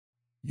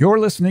You're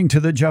listening to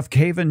The Jeff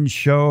Caven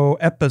Show,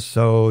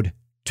 episode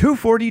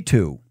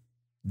 242,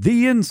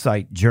 The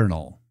Insight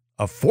Journal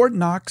of Fort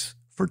Knox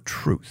for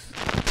Truth.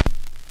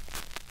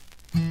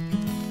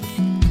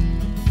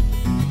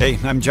 Hey,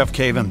 I'm Jeff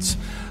Cavens.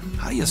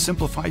 How do you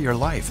simplify your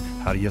life?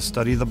 How do you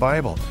study the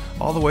Bible?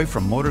 All the way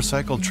from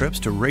motorcycle trips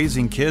to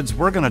raising kids,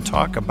 we're going to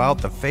talk about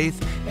the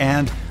faith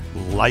and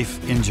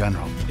life in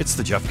general. It's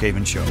The Jeff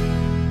Caven Show.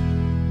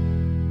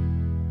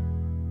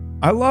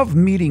 I love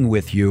meeting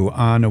with you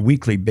on a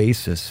weekly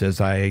basis as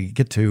I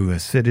get to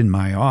sit in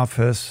my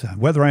office,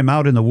 whether I'm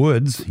out in the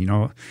woods,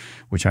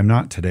 which I'm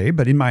not today,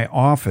 but in my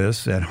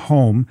office at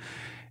home,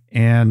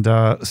 and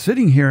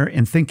sitting here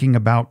and thinking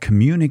about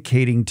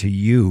communicating to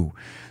you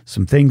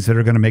some things that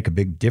are going to make a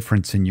big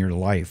difference in your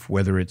life,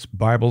 whether it's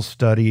Bible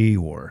study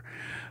or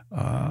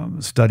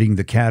studying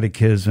the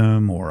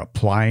catechism or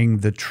applying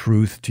the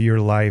truth to your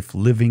life,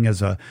 living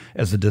as a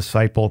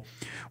disciple,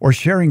 or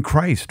sharing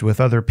Christ with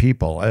other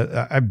people.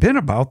 I've been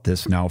about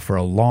this now for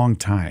a long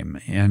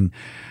time. And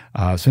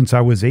since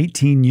I was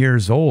 18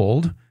 years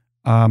old,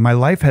 my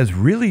life has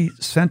really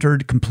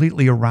centered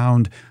completely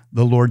around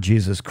the Lord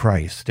Jesus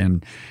Christ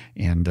and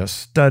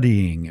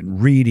studying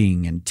and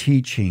reading and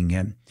teaching.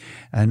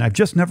 And I've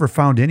just never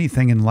found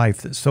anything in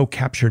life that so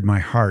captured my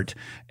heart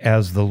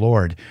as the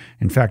Lord.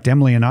 In fact,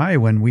 Emily and I,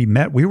 when we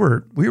met, we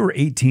were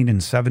 18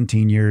 and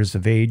 17 years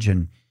of age,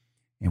 and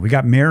we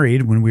got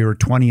married when we were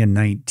 20 and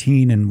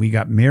 19, and we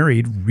got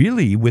married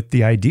really with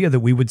the idea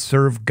that we would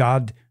serve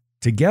God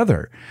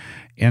together.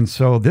 And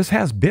so this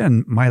has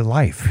been my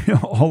life,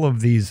 all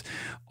of these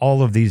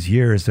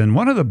years. And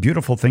one of the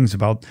beautiful things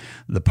about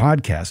the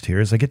podcast here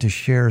is I get to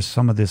share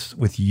some of this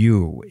with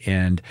you,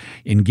 and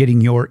in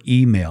getting your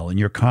email and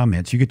your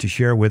comments, you get to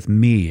share with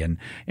me. And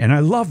I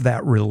love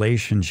that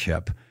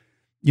relationship.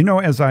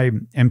 As I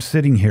am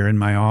sitting here in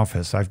my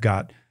office, I've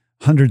got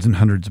hundreds and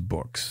hundreds of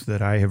books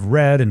that I have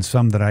read and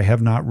some that I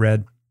have not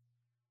read.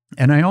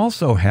 And I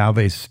also have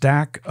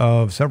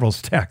several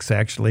stacks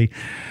actually,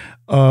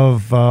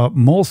 of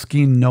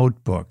moleskin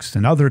notebooks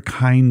and other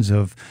kinds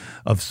of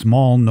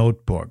small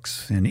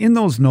notebooks. And in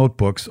those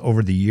notebooks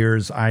over the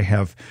years,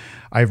 I've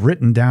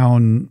written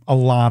down a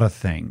lot of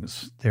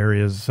things.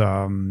 There's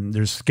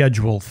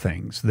schedule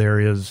things.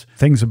 There is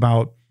things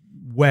about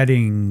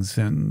weddings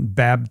and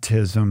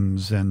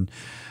baptisms and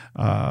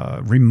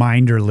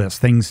reminder lists,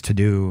 things to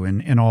do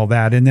and all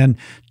that. And then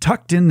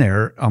tucked in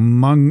there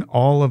among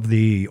all of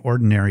the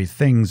ordinary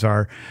things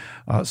are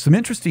some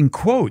interesting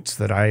quotes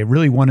that I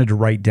really wanted to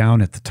write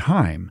down at the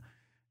time.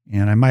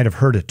 And I might have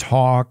heard a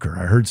talk, or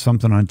I heard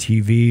something on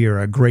TV, or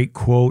a great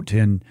quote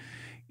on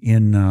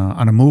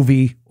a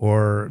movie,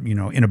 or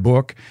in a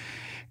book.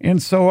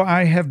 And so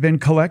I have been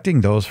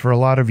collecting those for a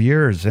lot of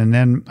years. And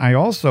then I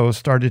also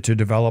started to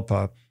develop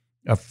a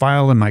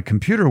file in my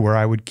computer where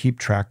I would keep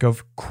track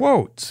of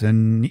quotes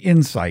and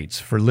insights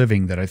for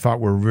living that I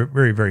thought were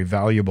very, very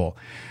valuable.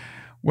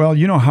 Well,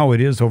 you know how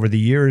it is over the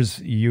years.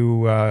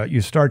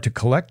 You start to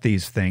collect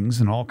these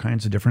things in all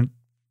kinds of different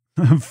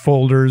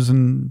folders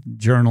and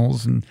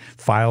journals and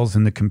files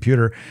in the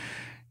computer.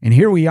 And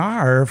here we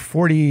are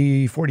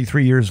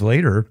 43 years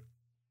later,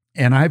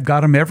 and I've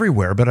got them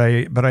everywhere. But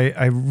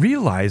I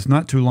realized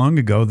not too long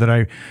ago that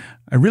I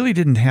really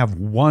didn't have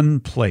one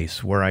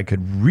place where I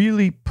could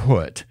really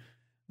put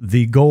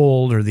the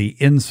gold or the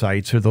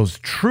insights or those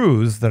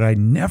truths that I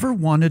never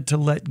wanted to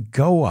let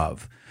go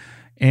of.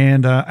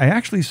 And I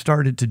actually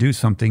started to do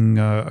something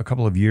a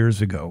couple of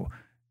years ago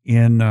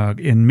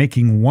in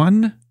making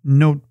one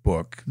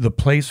notebook the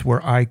place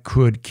where I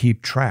could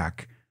keep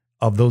track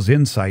of those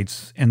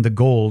insights and the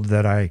gold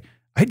that I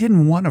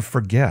didn't want to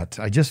forget.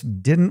 I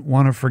just didn't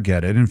want to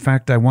forget it. In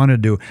fact, I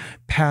wanted to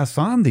pass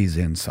on these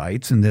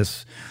insights and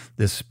this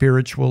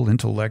spiritual,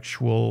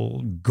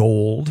 intellectual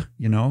gold,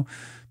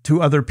 to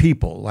other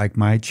people, like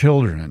my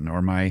children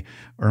or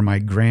my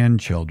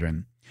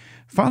grandchildren.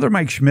 Father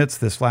Mike Schmitz,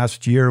 this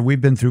last year,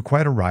 we've been through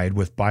quite a ride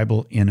with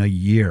Bible in a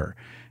Year.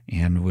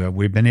 And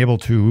we've been able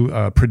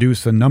to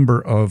produce a number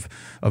of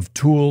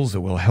tools that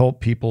will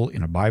help people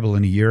in a Bible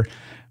in a year.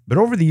 But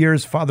over the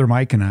years, Father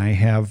Mike and I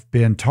have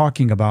been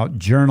talking about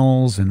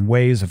journals and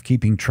ways of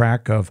keeping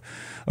track of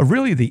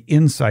really the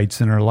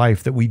insights in our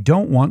life that we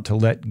don't want to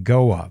let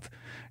go of.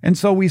 And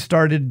so we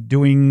started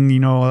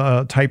doing,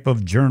 a type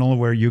of journal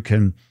where you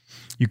can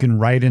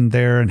write in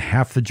there, and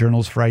half the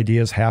journal's for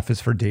ideas, half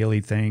is for daily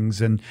things,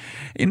 and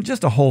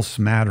just a whole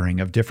smattering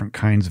of different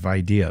kinds of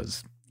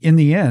ideas. In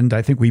the end,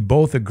 I think we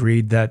both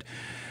agreed that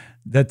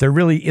there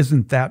really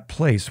isn't that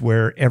place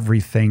where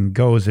everything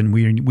goes. And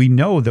we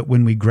know that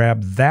when we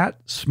grab that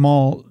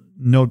small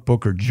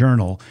notebook or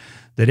journal,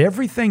 that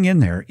everything in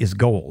there is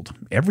gold.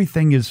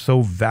 Everything is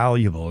so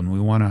valuable, and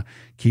we want to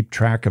keep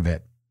track of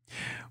it.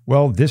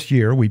 Well, this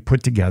year we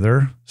put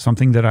together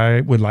something that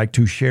I would like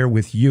to share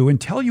with you and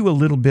tell you a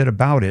little bit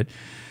about it,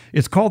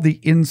 It's called the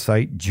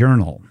Insight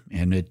Journal,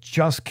 and it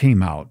just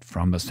came out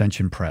from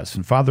Ascension Press.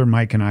 And Father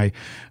Mike and I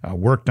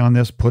worked on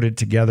this, put it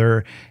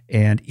together,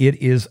 and it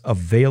is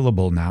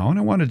available now. And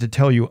I wanted to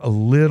tell you a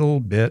little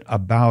bit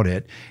about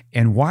it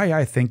and why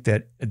I think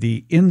that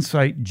the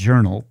Insight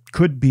Journal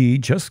could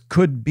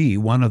be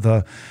one of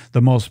the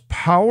most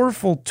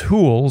powerful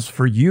tools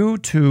for you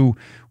to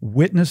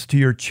witness to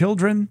your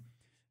children,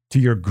 to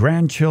your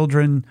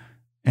grandchildren,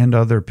 and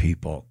other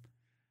people.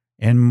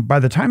 And by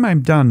the time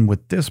I'm done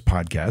with this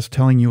podcast,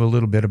 telling you a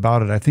little bit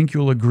about it, I think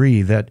you'll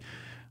agree that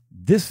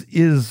this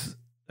is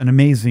an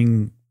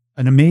amazing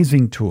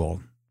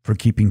tool for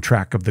keeping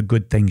track of the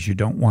good things you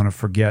don't want to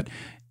forget,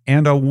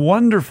 and a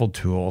wonderful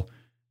tool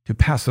to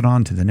pass it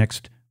on to the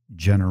next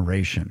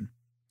generation.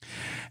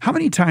 How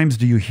many times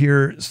do you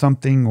hear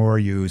something or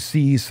you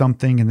see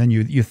something and then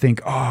you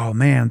think, oh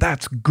man,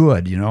 that's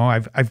good.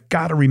 I've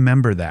got to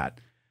remember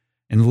that.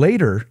 And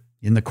later,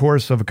 in the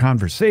course of a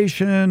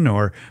conversation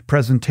or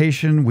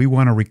presentation, we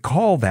want to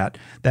recall that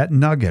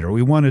nugget, or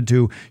we wanted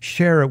to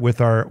share it with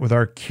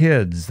our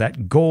kids,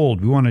 that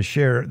gold. We want to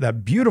share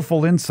that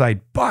beautiful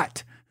insight,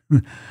 but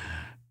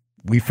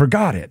we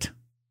forgot it.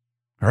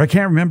 Or I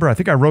can't remember. I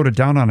think I wrote it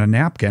down on a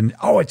napkin.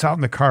 Oh, it's out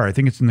in the car. I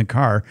think it's in the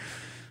car,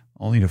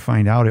 only to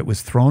find out it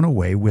was thrown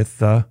away with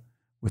the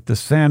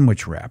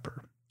sandwich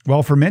wrapper.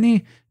 Well, for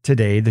many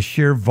today, the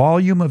sheer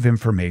volume of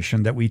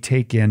information that we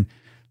take in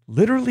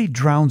literally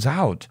drowns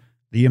out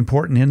the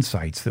important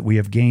insights that we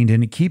have gained,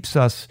 and it keeps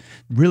us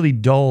really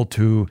dull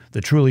to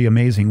the truly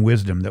amazing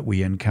wisdom that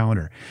we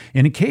encounter.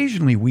 And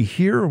occasionally we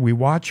hear or we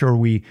watch or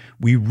we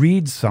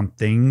read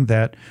something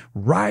that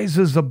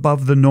rises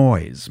above the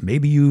noise.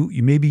 Maybe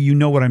you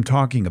know what I'm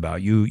talking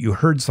about. You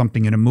heard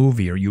something in a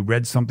movie, or you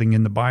read something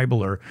in the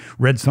Bible, or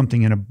read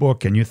something in a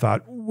book, and you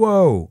thought,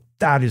 whoa,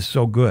 that is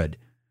so good.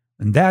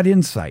 And that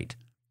insight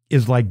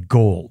is like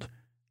gold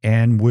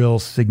and will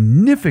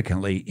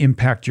significantly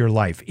impact your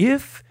life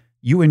if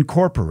you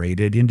incorporate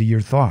it into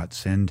your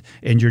thoughts and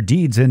your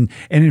deeds. And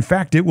in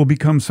fact, it will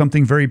become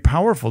something very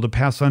powerful to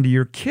pass on to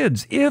your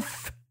kids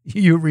if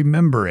you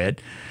remember it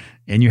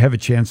and you have a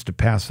chance to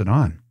pass it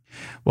on.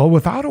 Well,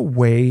 without a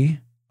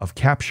way of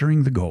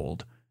capturing the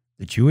gold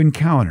that you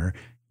encounter,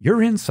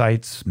 your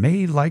insights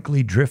may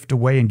likely drift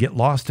away and get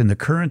lost in the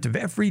current of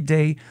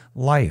everyday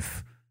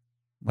life,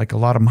 like a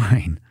lot of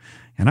mine.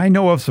 And I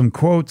know of some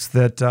quotes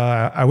that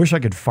I wish I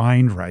could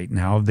find right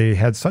now. They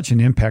had such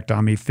an impact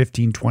on me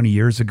 15, 20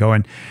 years ago.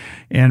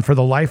 And for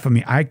the life of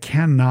me, I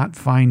cannot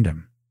find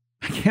them.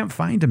 I can't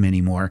find them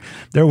anymore.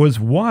 There was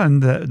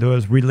one that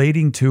was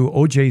relating to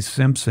O.J.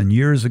 Simpson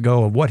years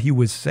ago, of what he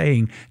was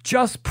saying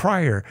just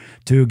prior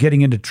to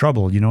getting into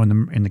trouble,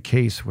 in the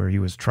case where he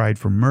was tried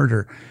for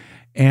murder.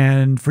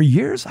 And for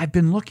years, I've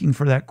been looking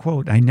for that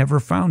quote. I never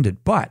found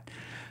it. But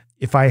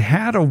if I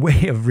had a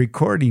way of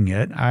recording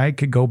it, I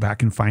could go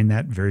back and find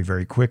that very,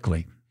 very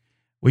quickly.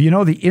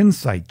 Well, the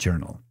Insight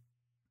Journal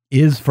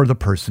is for the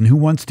person who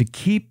wants to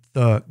keep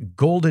the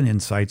golden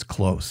insights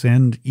close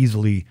and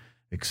easily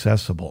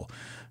accessible.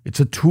 It's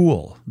a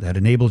tool that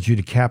enables you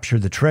to capture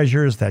the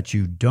treasures that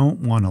you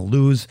don't want to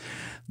lose.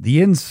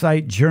 The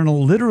Insight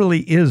Journal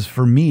literally is,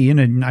 for me,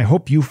 and I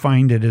hope you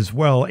find it as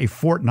well, a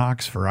Fort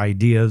Knox for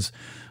ideas,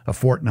 a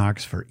Fort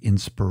Knox for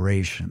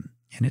inspiration.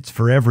 And it's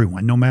for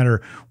everyone, no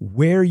matter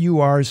where you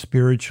are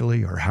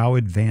spiritually or how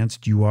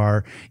advanced you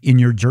are in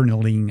your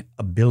journaling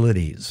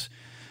abilities.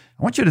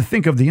 I want you to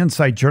think of the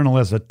Insight Journal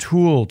as a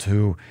tool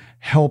to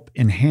help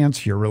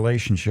enhance your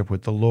relationship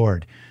with the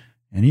Lord.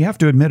 And you have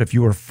to admit, if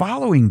you were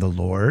following the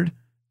Lord,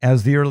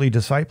 as the early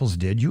disciples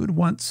did, you would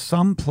want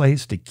some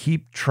place to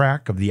keep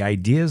track of the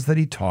ideas that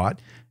he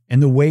taught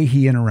and the way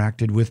he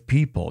interacted with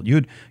people.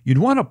 You'd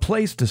want a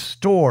place to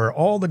store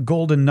all the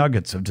golden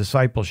nuggets of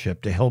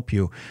discipleship to help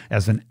you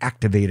as an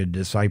activated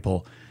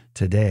disciple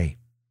today.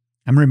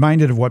 I'm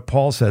reminded of what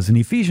Paul says in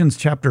Ephesians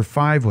chapter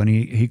 5 when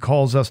he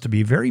calls us to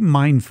be very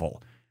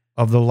mindful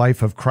of the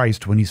life of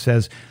Christ, when he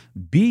says,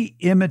 be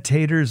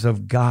imitators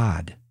of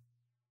God.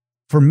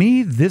 For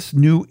me, this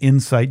new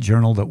Insight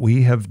Journal that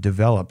we have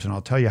developed, and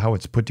I'll tell you how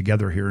it's put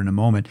together here in a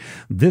moment,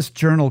 this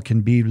journal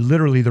can be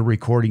literally the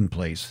recording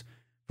place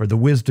for the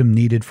wisdom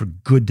needed for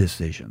good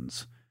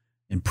decisions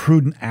and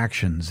prudent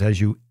actions as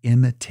you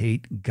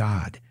imitate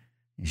God.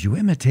 As you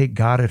imitate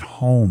God at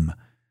home,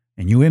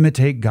 and you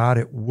imitate God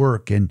at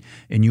work, and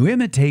you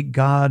imitate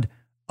God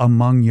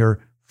among your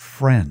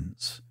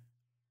friends.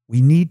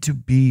 We need to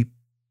be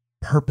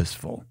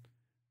purposeful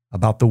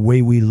about the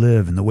way we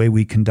live and the way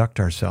we conduct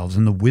ourselves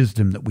and the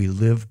wisdom that we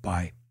live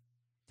by.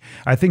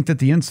 I think that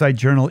the Insight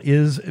Journal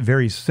is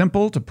very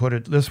simple, to put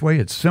it this way.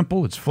 It's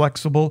simple, it's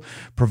flexible,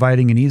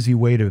 providing an easy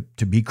way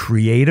to be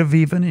creative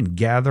even in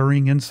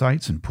gathering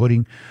insights and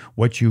putting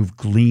what you've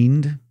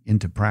gleaned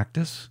into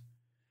practice.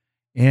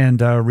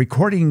 And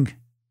recording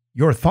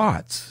your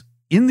thoughts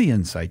in the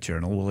Insight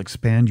Journal will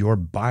expand your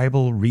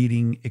Bible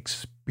reading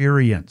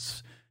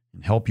experience.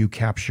 and help you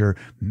capture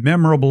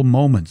memorable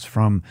moments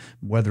from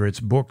whether it's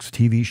books,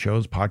 TV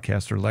shows,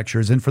 podcasts, or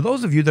lectures. And for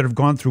those of you that have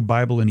gone through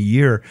Bible in a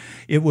year,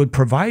 it would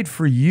provide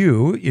for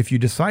you, if you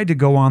decide to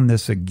go on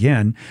this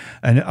again,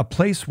 a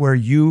place where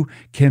you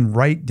can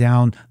write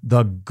down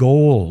the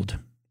gold,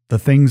 the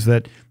things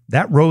that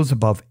rose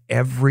above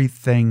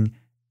everything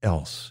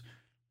else.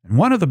 And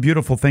one of the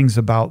beautiful things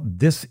about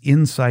this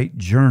Insight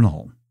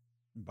Journal,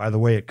 by the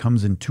way, it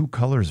comes in two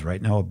colors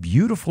right now, a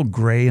beautiful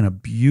gray and a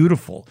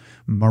beautiful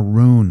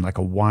maroon, like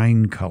a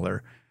wine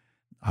color.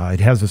 It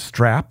has a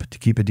strap to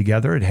keep it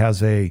together. It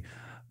has a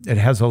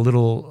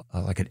little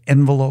like an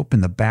envelope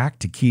in the back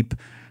to keep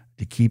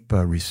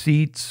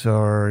receipts,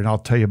 and I'll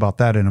tell you about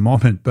that in a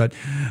moment, but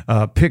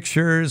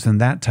pictures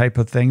and that type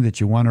of thing that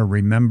you want to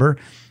remember.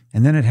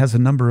 And then it has a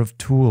number of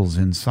tools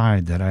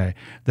inside that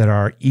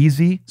are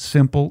easy,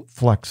 simple,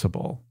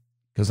 flexible.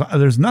 Because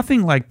there's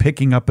nothing like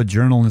picking up a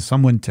journal and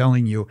someone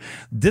telling you,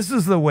 this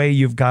is the way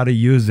you've got to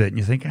use it. And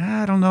you think,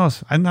 I don't know,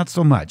 I'm not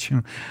so much.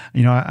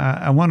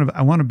 I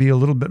want to be a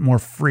little bit more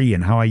free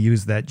in how I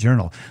use that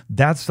journal.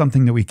 That's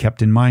something that we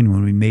kept in mind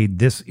when we made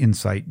this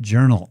Insight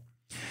Journal.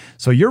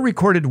 So your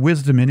recorded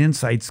wisdom and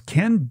insights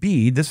can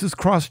be, this is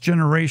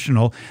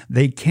cross-generational,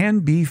 they can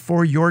be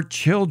for your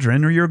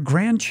children or your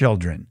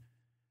grandchildren.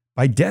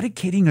 By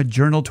dedicating a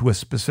journal to a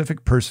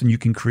specific person, you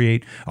can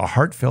create a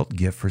heartfelt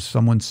gift for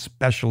someone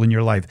special in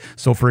your life.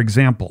 So, for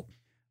example,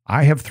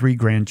 I have 3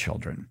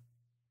 grandchildren,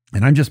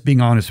 and I'm just being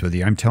honest with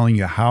you. I'm telling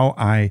you how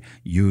I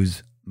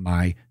use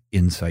my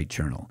Insight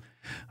Journal.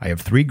 I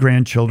have 3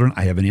 grandchildren.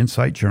 I have an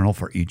Insight Journal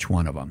for each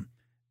one of them.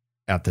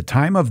 At the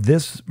time of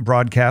this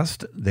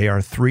broadcast, they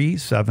are 3,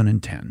 7,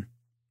 and 10.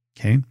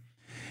 Okay?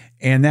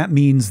 And that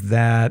means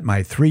that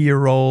my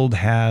 3-year-old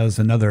has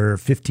another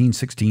 15,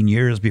 16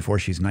 years before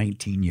she's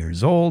 19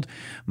 years old.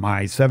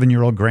 My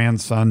 7-year-old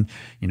grandson,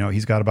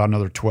 he's got about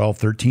another 12,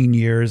 13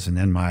 years. And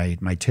then my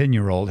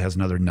 10-year-old has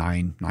another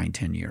 9,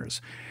 10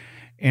 years.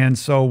 And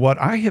so what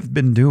I have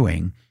been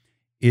doing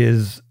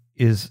is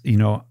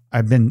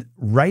I've been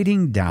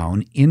writing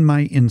down in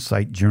my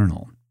Insight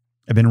Journal.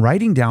 I've been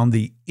writing down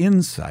the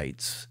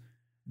insights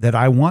that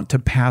I want to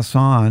pass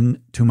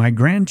on to my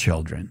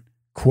grandchildren.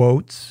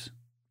 Quotes,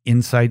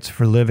 insights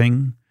for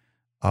living,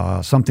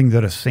 something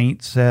that a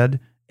saint said,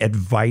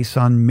 advice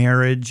on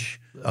marriage,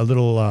 a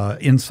little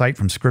insight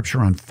from Scripture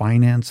on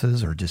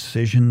finances or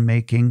decision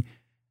making,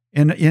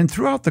 and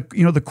throughout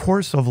the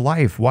course of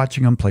life,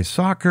 watching them play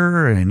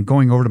soccer and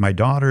going over to my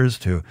daughters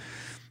to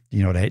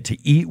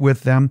eat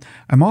with them.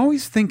 I'm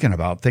always thinking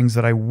about things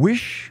that I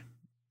wish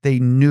they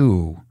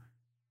knew,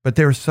 but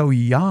they're so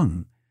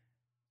young,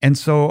 and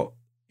so.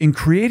 In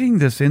creating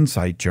this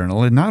Insight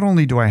Journal, and not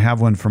only do I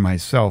have one for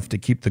myself to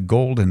keep the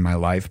gold in my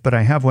life, but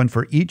I have one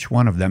for each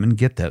one of them. And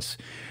get this,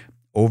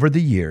 over the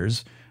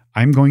years,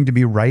 I'm going to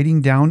be writing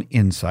down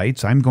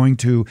insights. I'm going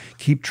to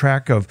keep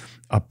track of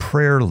a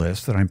prayer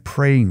list that I'm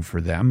praying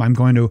for them. I'm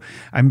going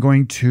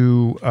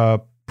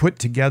to put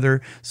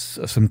together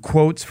some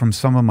quotes from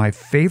some of my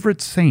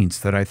favorite saints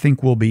that I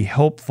think will be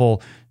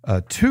helpful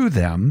to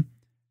them.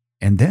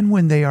 And then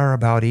when they are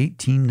about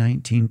 18,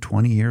 19,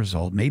 20 years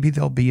old, maybe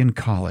they'll be in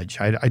college.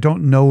 I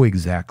don't know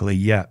exactly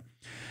yet.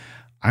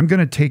 I'm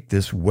going to take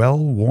this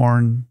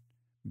well-worn,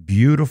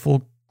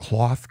 beautiful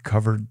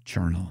cloth-covered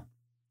journal,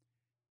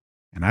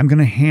 and I'm going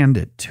to hand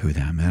it to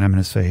them. And I'm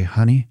going to say,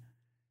 honey,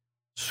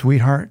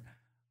 sweetheart,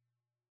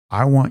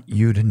 I want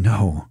you to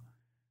know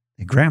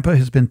that Grandpa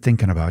has been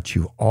thinking about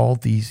you all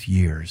these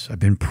years. I've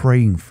been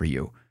praying for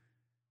you.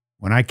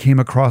 When I came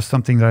across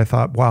something that I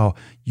thought, wow,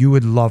 you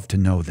would love to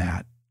know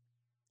that.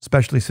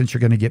 Especially since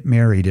you're going to get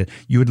married,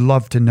 you would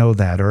love to know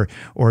that,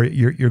 or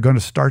you're going to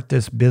start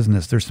this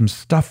business. There's some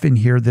stuff in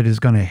here that is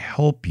going to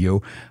help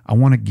you. I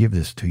want to give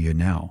this to you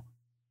now.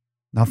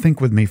 Now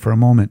think with me for a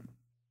moment.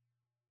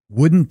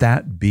 Wouldn't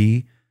that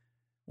be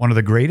one of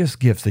the greatest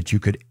gifts that you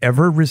could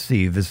ever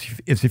receive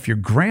is if your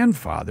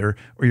grandfather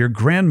or your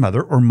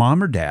grandmother or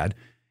mom or dad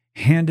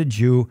handed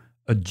you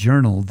a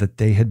journal that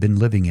they had been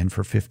living in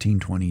for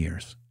 15, 20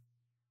 years.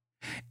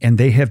 And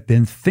they have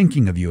been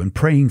thinking of you and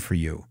praying for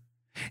you.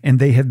 And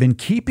they have been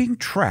keeping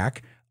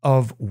track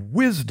of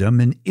wisdom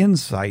and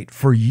insight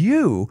for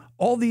you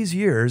all these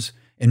years.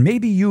 And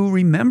maybe you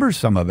remember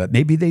some of it.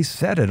 Maybe they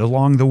said it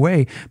along the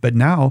way. But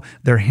now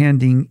they're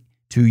handing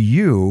to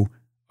you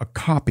a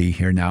copy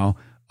here now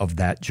of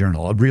that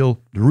journal. A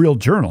real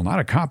journal, not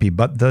a copy,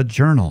 but the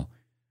journal.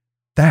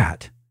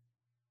 That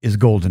is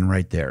golden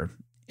right there.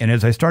 And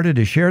as I started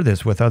to share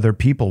this with other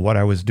people, what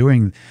I was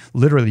doing,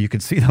 literally you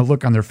could see the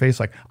look on their face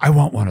like, I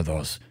want one of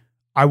those.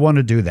 I want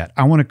to do that.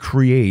 I want to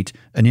create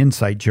an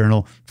Insight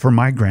Journal for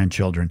my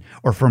grandchildren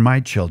or for my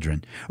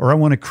children, or I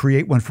want to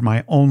create one for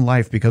my own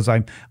life because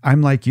I'm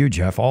like you,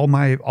 Jeff. All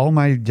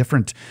my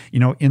different,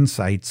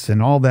 insights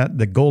and all that,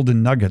 the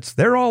golden nuggets,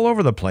 they're all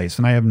over the place.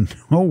 And I have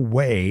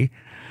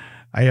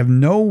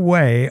no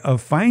way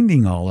of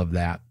finding all of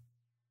that.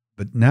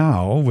 But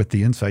now with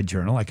the Insight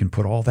Journal, I can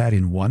put all that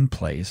in one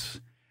place.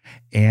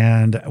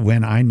 And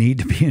when I need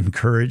to be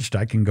encouraged,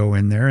 I can go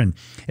in there, and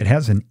it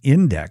has an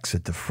index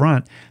at the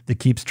front that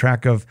keeps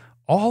track of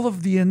all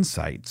of the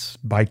insights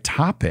by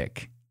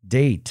topic,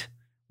 date,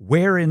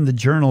 where in the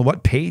journal,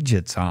 what page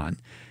it's on.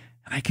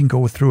 And I can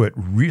go through it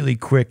really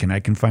quick, and I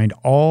can find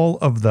all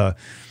of the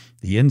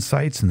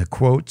insights and the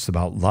quotes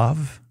about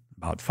love,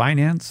 about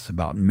finance,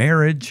 about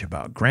marriage,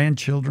 about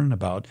grandchildren,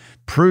 about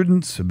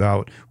prudence,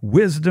 about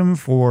wisdom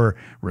for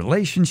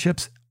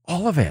relationships,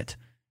 all of it.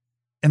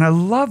 And I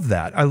love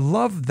that. I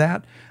love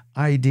that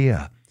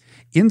idea.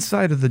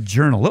 Inside of the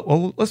journal,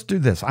 well, let's do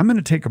this. I'm going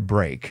to take a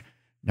break.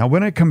 Now,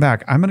 when I come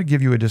back, I'm going to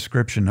give you a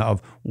description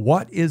of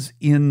what is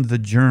in the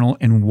journal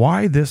and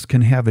why this can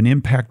have an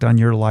impact on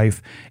your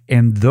life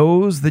and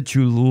those that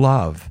you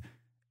love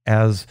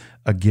as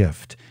a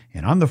gift.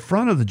 And on the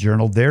front of the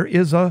journal, there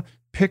is a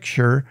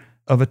picture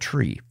of a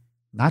tree,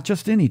 not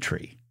just any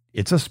tree.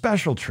 It's a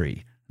special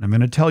tree. And I'm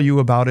going to tell you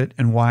about it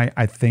and why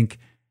I think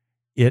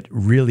it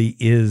really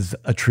is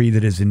a tree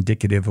that is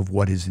indicative of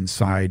what is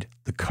inside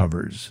the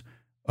covers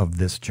of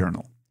this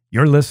journal.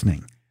 You're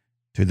listening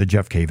to The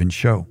Jeff Cavins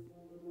Show.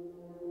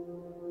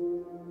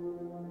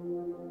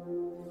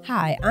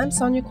 Hi, I'm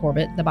Sonia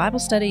Corbett, the Bible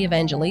study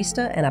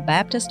evangelista and a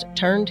Baptist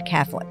turned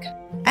Catholic.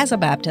 As a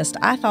Baptist,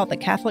 I thought that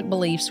Catholic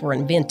beliefs were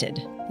invented,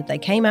 that they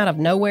came out of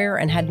nowhere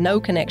and had no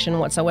connection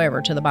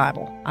whatsoever to the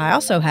Bible. I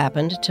also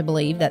happened to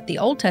believe that the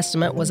Old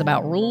Testament was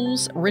about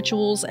rules,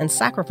 rituals, and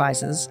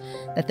sacrifices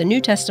that the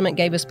New Testament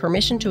gave us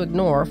permission to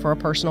ignore for a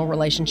personal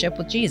relationship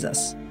with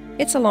Jesus.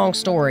 It's a long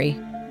story,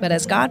 but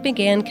as God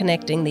began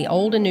connecting the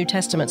Old and New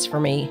Testaments for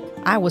me,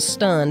 I was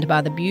stunned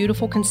by the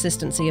beautiful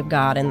consistency of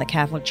God in the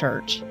Catholic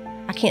Church.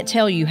 I can't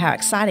tell you how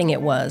exciting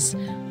it was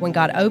when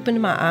God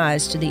opened my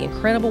eyes to the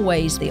incredible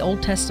ways the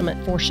Old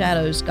Testament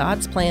foreshadows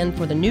God's plan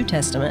for the New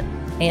Testament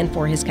and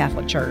for His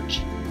Catholic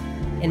Church.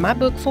 In my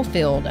book,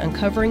 Fulfilled,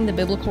 Uncovering the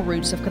Biblical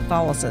Roots of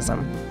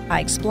Catholicism,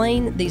 I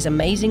explain these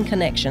amazing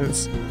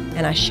connections,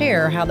 and I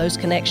share how those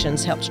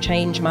connections helped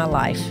change my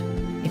life.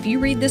 If you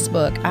read this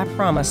book, I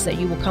promise that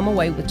you will come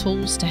away with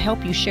tools to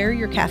help you share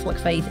your Catholic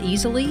faith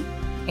easily,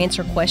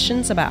 answer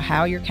questions about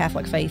how your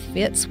Catholic faith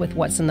fits with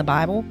what's in the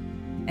Bible,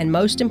 and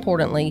most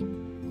importantly,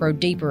 grow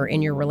deeper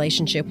in your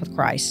relationship with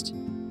Christ.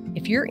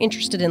 If you're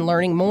interested in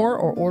learning more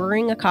or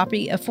ordering a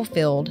copy of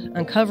Fulfilled,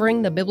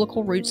 Uncovering the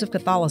Biblical Roots of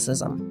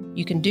Catholicism,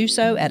 you can do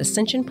so at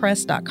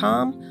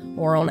ascensionpress.com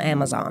or on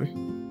Amazon.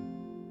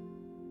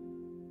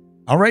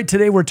 All right,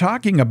 today we're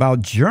talking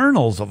about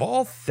journals of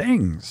all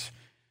things.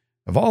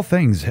 Of all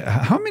things,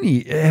 how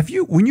many have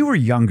you, when you were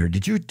younger,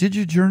 did you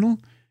journal?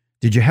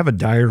 Did you have a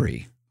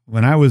diary?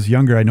 When I was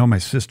younger, I know my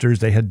sisters,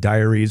 they had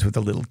diaries with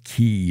a little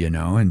key,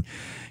 and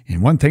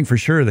one thing for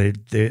sure,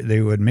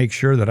 they would make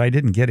sure that I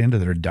didn't get into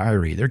their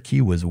diary. Their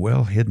key was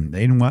well hidden. They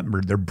didn't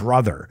want their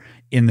brother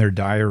in their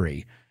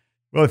diary.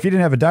 Well, if you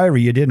didn't have a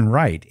diary, you didn't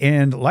write.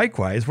 And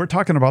likewise, we're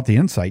talking about the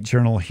Insight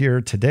Journal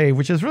here today,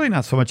 which is really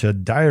not so much a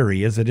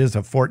diary as it is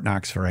a Fort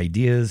Knox for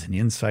ideas and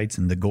insights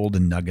and the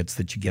golden nuggets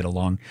that you get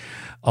along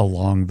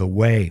the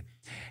way.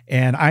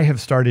 And I have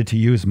started to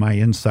use my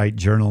Insight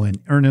Journal in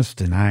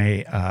earnest, and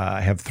I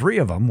have 3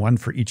 of them, one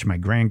for each of my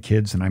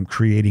grandkids, and I'm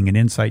creating an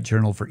Insight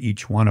Journal for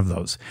each one of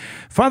those.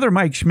 Father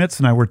Mike Schmitz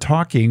and I were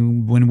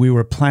talking when we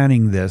were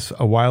planning this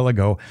a while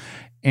ago,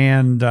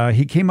 and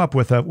he came up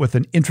with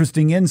an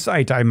interesting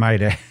insight, I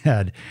might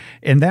add,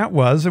 and that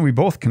was, and we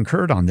both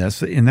concurred on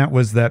this, and that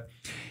was that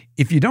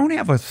if you don't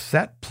have a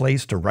set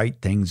place to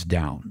write things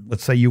down,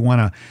 let's say you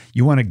want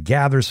to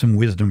gather some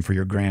wisdom for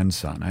your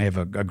grandson. I have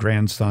a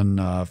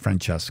grandson,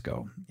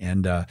 Francesco,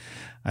 and I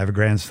have a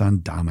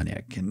grandson,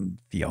 Dominic, and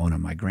Fiona,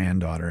 my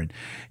granddaughter.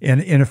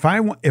 And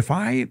if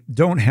I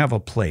don't have a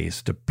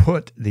place to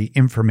put the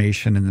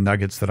information and the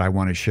nuggets that I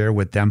want to share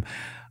with them,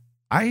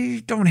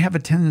 I don't have a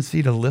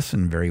tendency to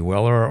listen very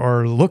well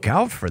or look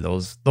out for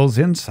those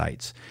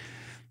insights.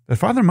 But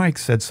Father Mike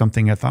said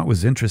something I thought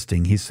was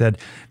interesting. He said,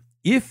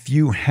 if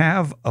you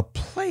have a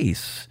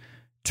place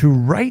to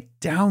write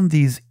down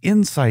these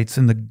insights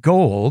in the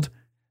gold,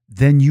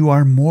 then you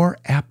are more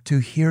apt to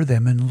hear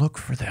them and look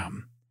for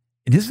them.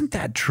 And isn't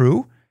that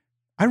true?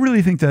 I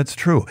really think that's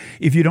true.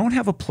 If you don't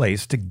have a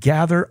place to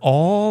gather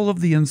all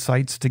of the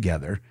insights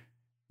together,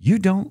 you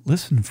don't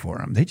listen for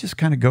them. They just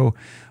kind of go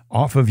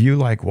off of you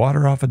like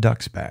water off a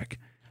duck's back.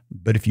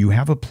 But if you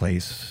have a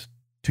place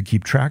to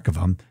keep track of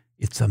them,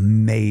 it's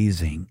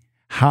amazing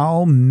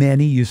how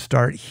many you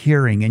start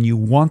hearing and you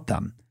want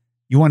them.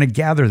 You want to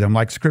gather them,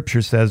 like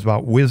Scripture says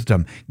about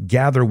wisdom.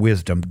 Gather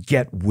wisdom,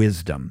 get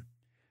wisdom.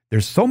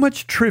 There's so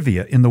much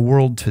trivia in the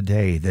world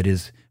today that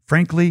is,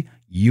 frankly,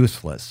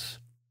 useless.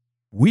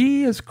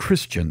 We as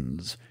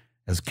Christians,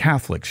 as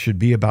Catholics, should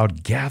be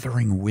about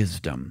gathering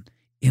wisdom,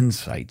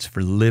 insights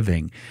for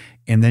living,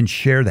 and then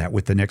share that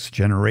with the next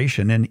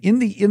generation. And in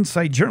the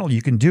Insight Journal,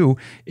 you can do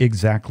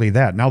exactly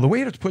that. Now, the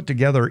way it's put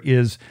together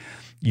is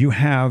you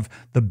have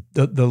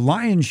the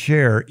lion's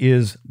share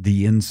is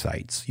the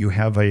insights. You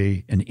have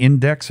an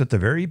index at the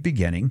very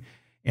beginning,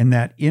 and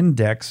that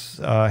index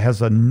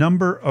has a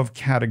number of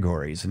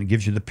categories, and it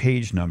gives you the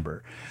page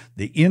number.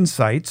 The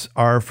insights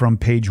are from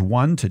page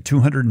 1 to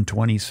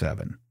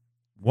 227.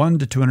 1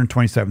 to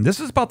 227. This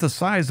is about the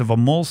size of a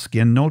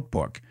moleskin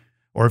notebook.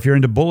 Or if you're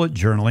into bullet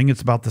journaling,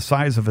 it's about the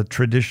size of a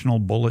traditional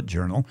bullet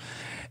journal.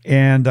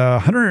 And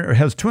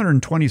has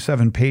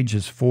 227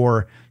 pages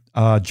for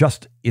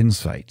just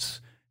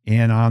insights.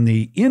 And on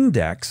the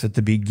index at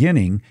the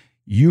beginning,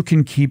 you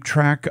can keep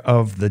track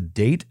of the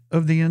date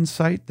of the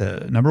insight,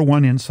 the number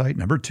 1 insight,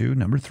 number 2,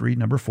 number 3,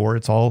 number 4.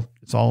 It's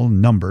all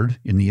numbered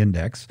in the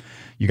index.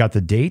 You got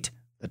the date,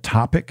 the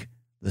topic,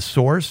 the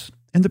source,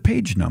 and the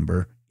page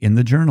number in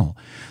the journal.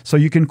 So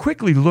you can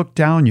quickly look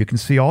down. You can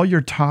see all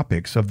your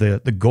topics of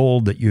the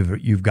gold that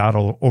you've got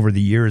over the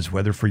years,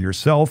 whether for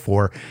yourself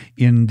or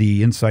in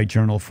the Insight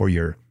Journal for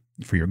your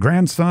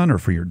grandson or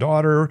for your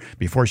daughter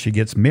before she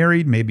gets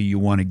married. Maybe you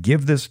want to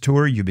give this to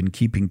her. You've been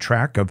keeping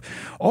track of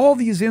all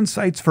these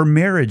insights for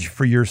marriage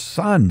for your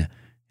son.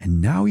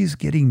 And now he's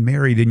getting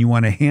married and you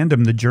want to hand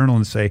him the journal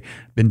and say,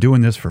 been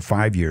doing this for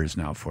 5 years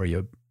now for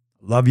you.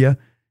 Love you.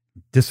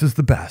 This is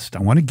the best. I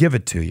want to give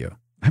it to you.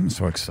 I'm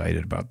so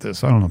excited about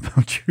this. I don't know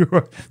about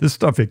you. This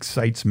stuff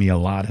excites me a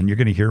lot, and you're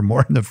going to hear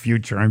more in the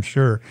future, I'm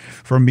sure,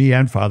 from me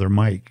and Father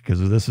Mike,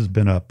 because this has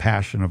been a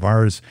passion of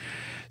ours.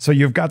 So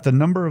you've got the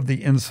number of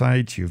the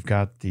insights, you've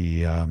got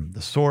the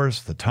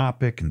source, the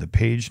topic, and the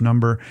page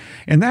number,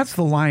 and that's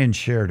the lion's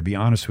share, to be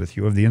honest with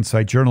you, of the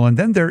Insight Journal. And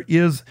then there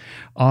is,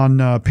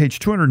 on page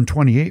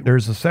 228,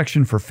 there's a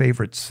section for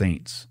favorite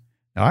saints.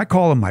 Now, I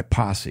call them my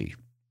posse.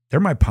 They're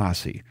my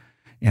posse.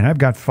 And I've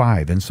got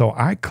 5. And so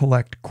I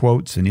collect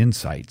quotes and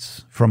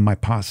insights from my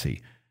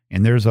posse.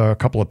 And there's a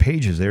couple of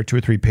pages there, 2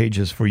 or 3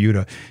 pages for you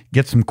to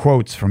get some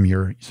quotes from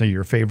your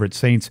favorite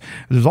saints.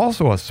 There's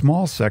also a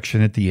small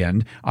section at the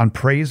end on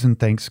praise and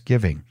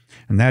thanksgiving.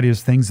 And that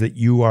is things that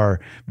you are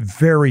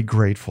very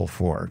grateful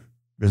for.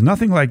 There's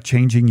nothing like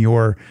changing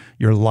your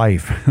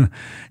life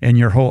and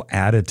your whole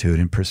attitude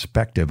and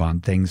perspective on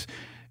things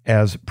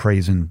as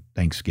praise and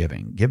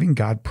thanksgiving, giving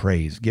God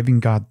praise, giving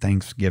God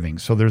thanksgiving.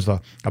 So there's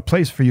a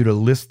place for you to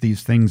list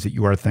these things that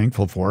you are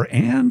thankful for.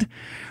 And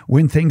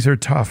when things are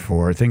tough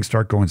or things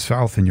start going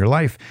south in your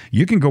life,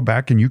 you can go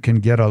back and you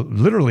can get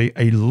literally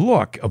a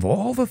look of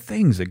all the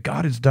things that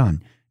God has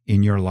done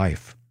in your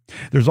life.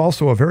 There's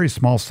also a very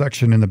small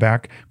section in the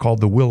back called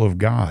the Will of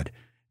God,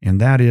 and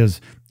that is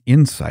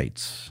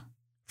insights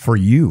for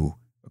you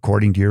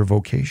according to your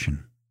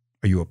vocation.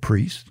 Are you a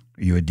priest?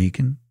 Are you a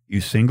deacon? You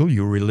single?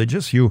 You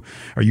religious?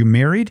 Are you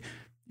married?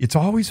 It's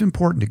always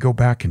important to go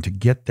back and to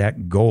get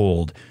that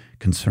gold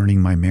concerning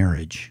my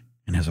marriage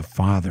and as a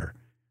father.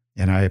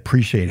 And I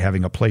appreciate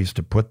having a place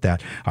to put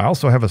that. I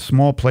also have a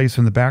small place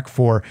in the back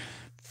for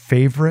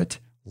favorite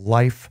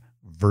life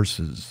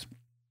verses.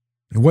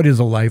 What is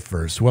a life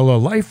verse? Well, a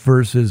life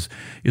verse is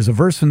a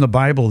verse in the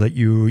Bible that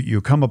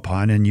you come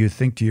upon and you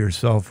think to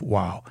yourself,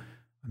 wow,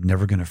 I'm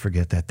never going to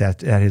forget that.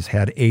 That has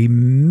had a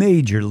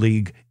major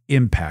league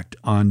impact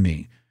on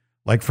me.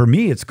 Like for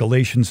me, it's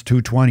Galatians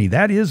 2:20.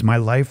 That is my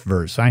life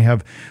verse. I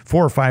have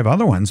 4 or 5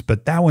 other ones,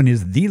 but that one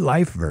is the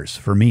life verse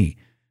for me.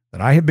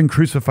 That I have been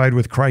crucified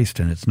with Christ,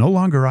 and it's no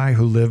longer I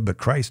who live, but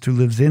Christ who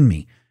lives in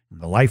me.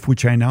 And the life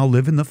which I now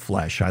live in the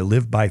flesh, I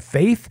live by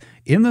faith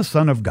in the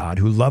Son of God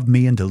who loved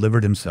me and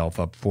delivered himself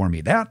up for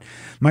me. That,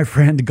 my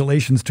friend,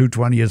 Galatians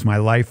 2:20 is my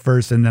life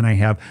verse. And then I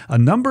have a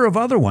number of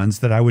other ones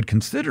that I would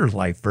consider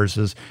life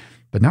verses,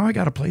 but now I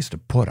got a place to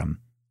put them.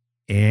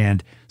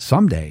 And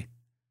someday,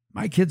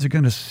 my kids are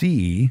going to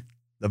see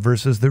the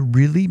verses that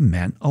really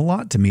meant a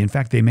lot to me. In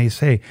fact, they may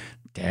say,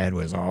 Dad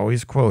was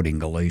always quoting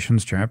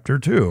Galatians chapter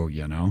 2,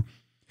 you know.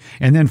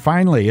 And then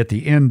finally, at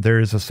the end, there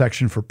is a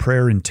section for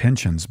prayer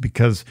intentions,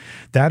 because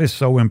that is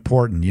so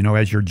important. You know,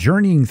 as you're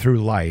journeying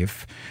through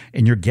life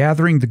and you're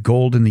gathering the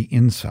gold and the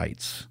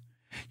insights,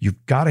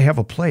 you've got to have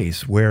a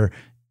place where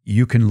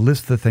you can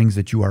list the things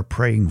that you are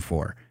praying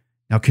for.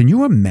 Now, can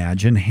you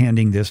imagine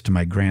handing this to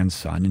my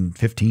grandson in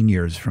 15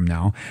 years from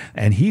now,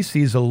 and he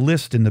sees a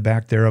list in the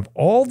back there of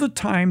all the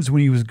times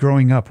when he was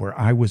growing up where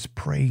I was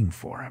praying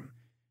for him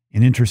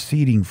and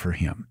interceding for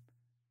him?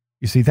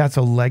 You see, that's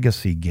a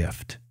legacy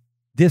gift.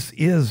 This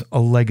is a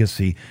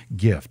legacy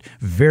gift.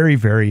 Very,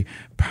 very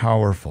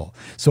powerful.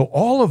 So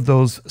all of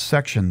those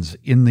sections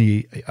in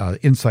the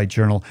Insight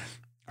Journal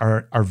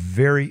are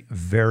very,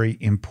 very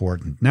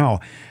important.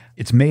 Now,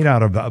 it's made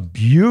out of a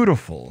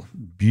beautiful,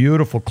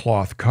 beautiful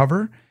cloth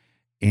cover,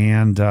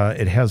 and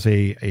it has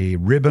a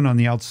ribbon on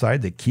the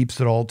outside that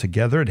keeps it all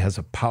together. It has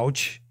a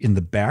pouch in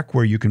the back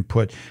where you can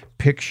put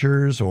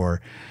pictures,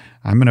 or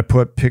I'm going to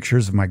put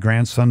pictures of my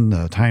grandson,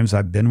 the times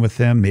I've been with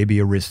them, maybe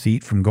a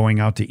receipt from going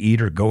out to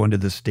eat or going to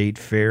the state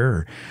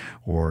fair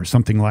or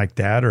something like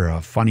that, or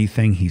a funny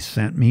thing he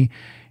sent me.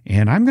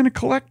 And I'm going to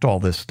collect all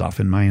this stuff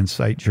in my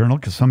Insight Journal,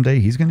 because someday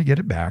he's going to get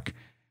it back,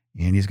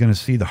 and he's going to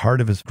see the heart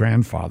of his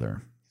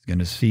grandfather. He's going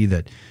to see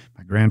that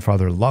my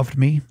grandfather loved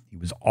me. He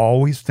was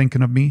always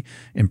thinking of me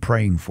and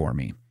praying for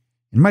me.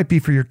 It might be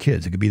for your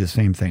kids. It could be the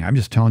same thing. I'm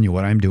just telling you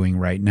what I'm doing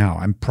right now.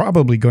 I'm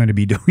probably going to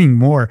be doing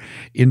more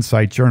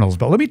Insight Journals.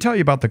 But let me tell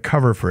you about the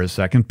cover for a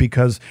second,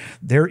 because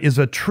there is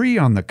a tree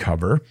on the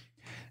cover,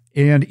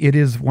 and it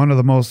is one of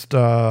the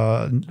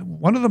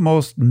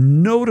most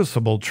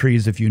noticeable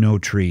trees, if you know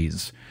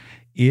trees.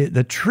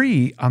 The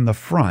tree on the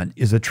front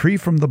is a tree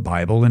from the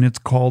Bible, and it's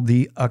called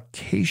the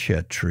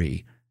acacia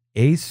tree,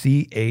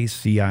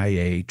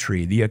 Acacia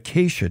tree, the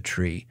acacia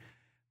tree.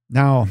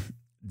 Now,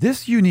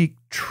 this unique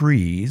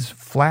tree's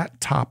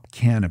flat top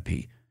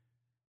canopy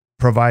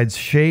provides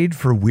shade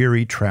for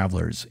weary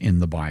travelers in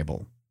the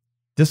Bible.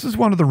 This is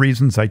one of the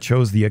reasons I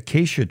chose the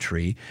acacia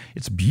tree.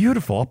 It's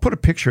beautiful. I'll put a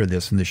picture of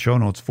this in the show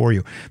notes for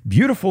you.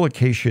 Beautiful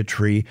acacia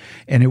tree,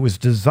 and it was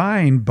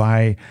designed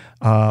by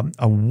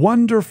a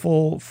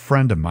wonderful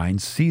friend of mine,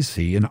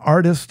 Cece, an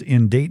artist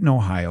in Dayton,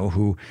 Ohio,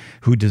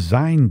 who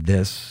designed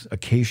this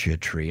acacia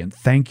tree. And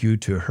thank you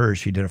to her.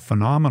 She did a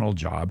phenomenal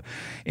job.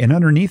 And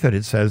underneath it,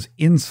 it says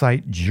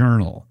Insight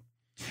Journal.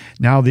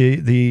 Now,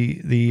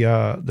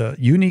 the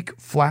unique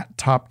flat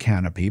top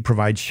canopy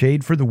provides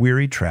shade for the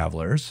weary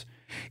travelers.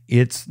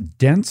 Its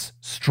dense,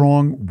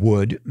 strong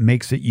wood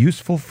makes it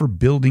useful for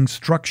building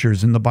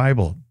structures in the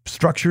Bible,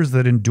 structures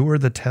that endure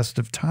the test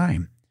of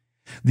time.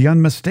 The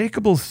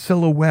unmistakable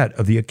silhouette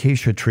of the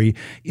acacia tree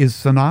is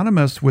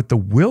synonymous with the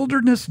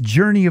wilderness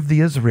journey of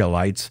the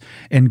Israelites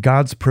and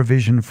God's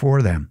provision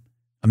for them.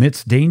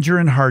 Amidst danger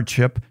and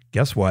hardship,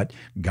 guess what?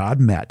 God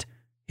met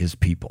his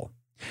people.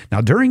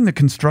 Now, during the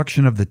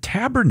construction of the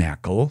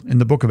tabernacle in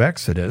the book of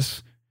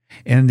Exodus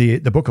and the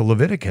book of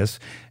Leviticus,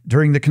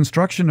 during the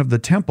construction of the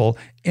temple,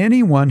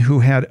 anyone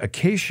who had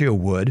acacia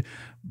wood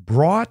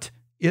brought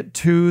it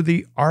to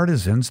the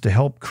artisans to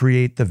help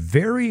create the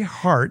very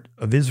heart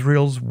of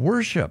Israel's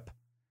worship.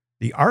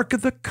 The Ark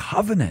of the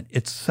Covenant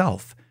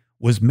itself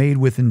was made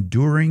with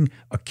enduring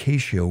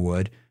acacia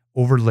wood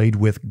overlaid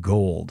with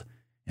gold.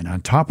 And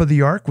on top of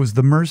the ark was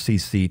the mercy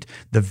seat,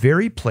 the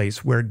very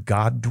place where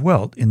God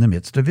dwelt in the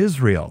midst of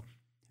Israel.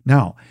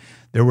 Now,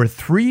 there were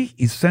 3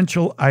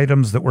 essential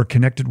items that were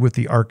connected with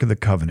the Ark of the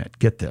Covenant.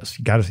 Get this.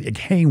 You got to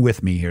hang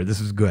with me here.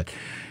 This is good.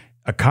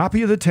 A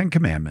copy of the 10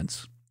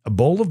 Commandments, a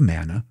bowl of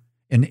manna,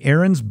 and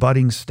Aaron's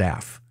budding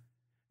staff.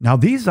 Now,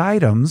 these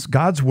items,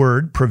 God's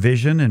word,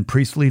 provision, and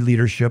priestly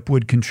leadership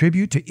would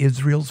contribute to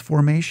Israel's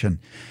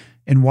formation.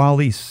 And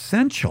while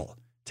essential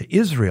to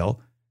Israel,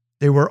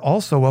 they were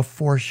also a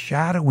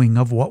foreshadowing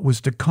of what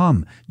was to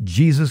come,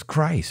 Jesus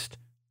Christ,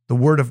 the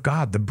Word of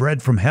God, the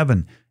bread from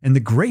heaven, and the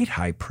great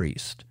high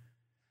priest.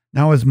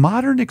 Now, as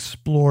modern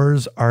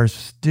explorers are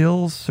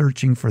still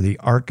searching for the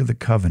Ark of the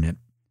Covenant,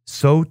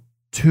 so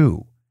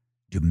too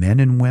do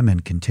men and women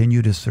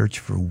continue to search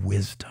for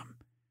wisdom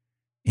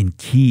and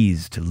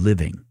keys to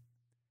living.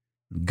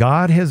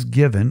 God has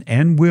given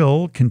and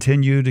will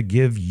continue to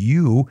give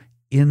you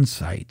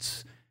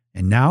insights,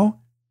 and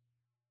now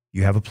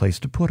you have a place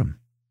to put them.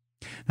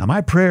 Now,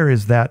 my prayer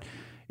is that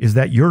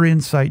your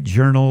insight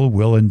journal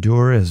will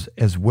endure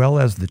as well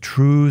as the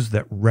truths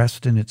that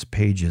rest in its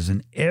pages.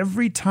 And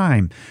every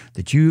time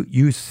that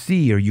you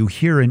see or you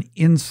hear an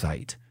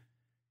insight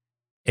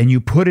and you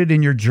put it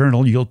in your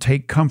journal, you'll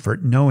take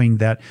comfort knowing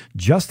that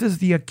just as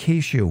the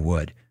acacia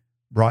wood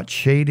brought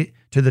shade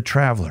to the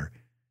traveler,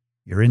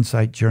 your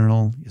insight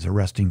journal is a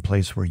resting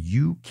place where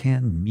you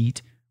can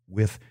meet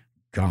with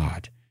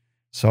God.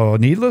 So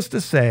needless to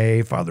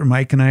say, Father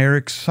Mike and I are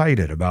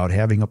excited about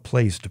having a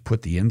place to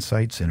put the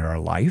insights in our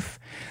life.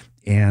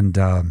 And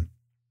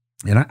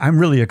I'm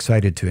really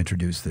excited to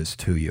introduce this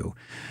to you.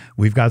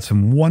 We've got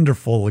some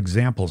wonderful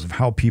examples of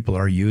how people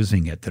are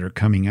using it that are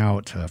coming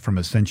out from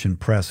Ascension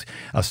Press.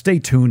 Stay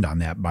tuned on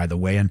that, by the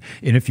way. And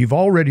if you've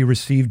already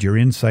received your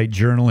Insight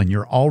Journal and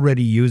you're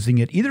already using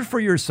it, either for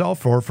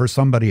yourself or for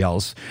somebody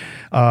else,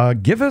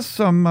 give us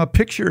some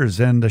pictures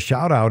and a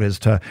shout out as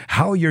to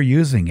how you're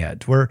using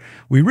it.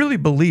 We really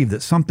believe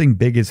that something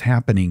big is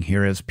happening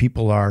here as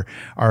people are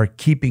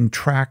keeping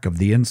track of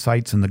the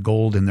insights and the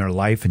gold in their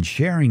life and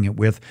sharing it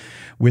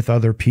with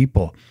other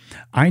people.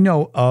 I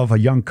know of a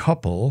young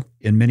couple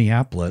in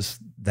Minneapolis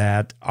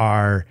that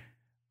are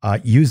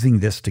using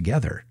this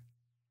together.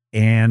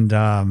 And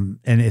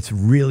it's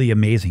really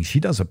amazing. She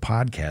does a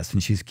podcast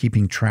and she's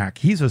keeping track.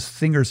 He's a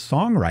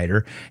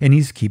singer-songwriter and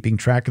he's keeping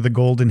track of the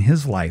gold in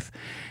his life.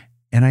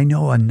 And I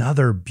know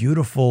another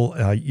beautiful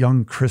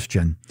young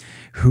Christian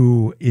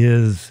who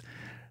is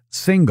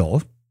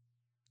single,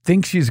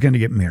 thinks she's going to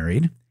get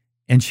married,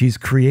 and she's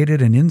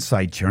created an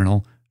insight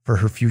journal for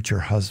her future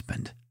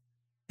husband.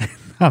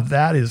 Now,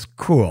 that is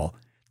cool.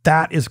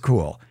 That is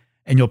cool.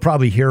 And you'll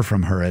probably hear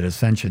from her at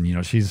Ascension. You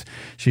know, she's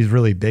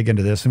really big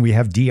into this. And we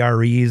have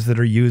DREs that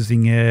are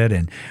using it.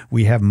 And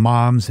we have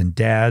moms and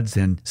dads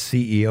and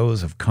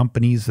CEOs of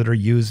companies that are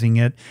using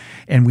it.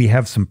 And we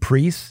have some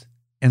priests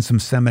and some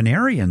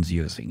seminarians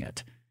using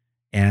it.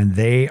 And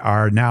they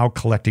are now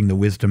collecting the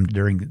wisdom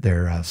during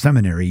their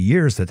seminary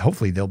years that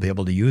hopefully they'll be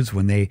able to use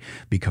when they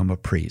become a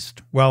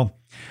priest. Well,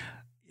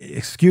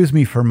 excuse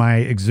me for my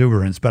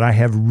exuberance, but I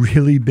have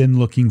really been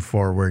looking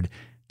forward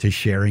to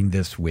sharing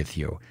this with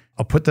you.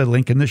 I'll put the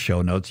link in the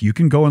show notes. You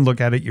can go and look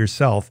at it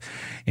yourself.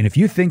 And if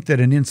you think that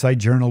an insight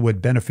journal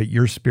would benefit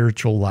your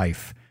spiritual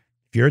life,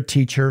 if you're a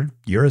teacher,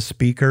 you're a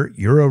speaker,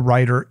 you're a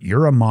writer,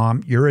 you're a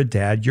mom, you're a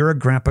dad, you're a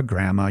grandpa,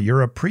 grandma,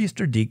 you're a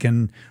priest or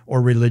deacon or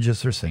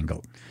religious or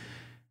single,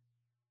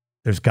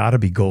 there's got to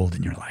be gold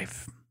in your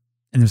life.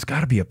 And there's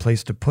got to be a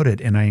place to put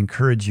it. And I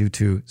encourage you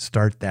to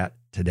start that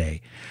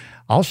today.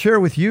 I'll share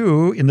with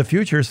you in the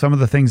future some of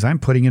the things I'm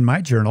putting in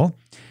my journal.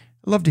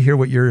 I'd love to hear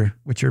what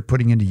you're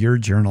putting into your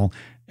journal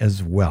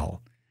as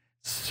well.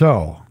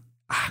 So,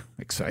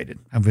 excited.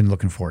 I've been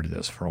looking forward to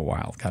this for a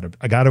while.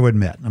 I got to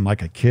admit, I'm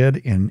like a kid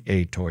in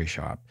a toy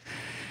shop.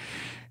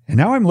 And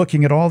now I'm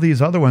looking at all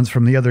these other ones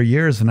from the other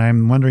years, and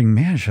I'm wondering,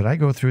 man, should I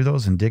go through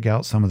those and dig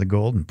out some of the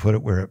gold and put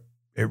it where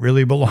it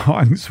really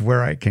belongs,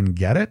 where I can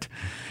get it?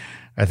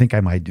 I think I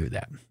might do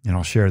that, and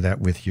I'll share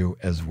that with you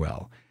as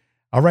well.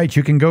 All right,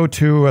 you can go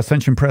to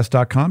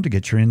ascensionpress.com to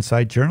get your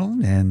Insight Journal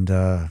and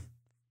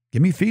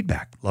give me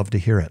feedback. Love to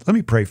hear it. Let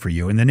me pray for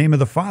you. In the name of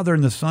the Father,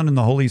 and the Son, and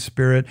the Holy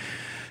Spirit,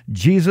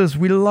 Jesus,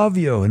 we love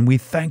you, and we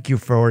thank you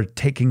for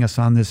taking us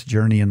on this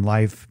journey in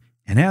life.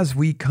 And as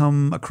we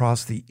come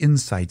across the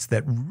insights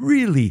that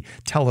really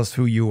tell us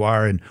who you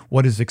are and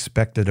what is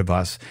expected of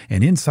us,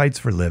 and insights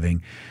for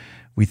living,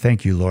 we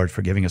thank you, Lord,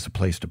 for giving us a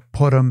place to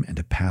put them and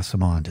to pass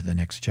them on to the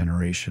next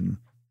generation.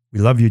 We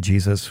love you,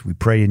 Jesus. We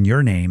pray in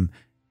your name.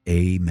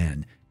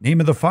 Amen. Name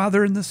of the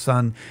Father, and the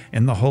Son,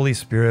 and the Holy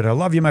Spirit. I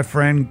love you, my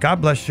friend.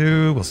 God bless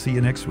you. We'll see you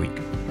next week.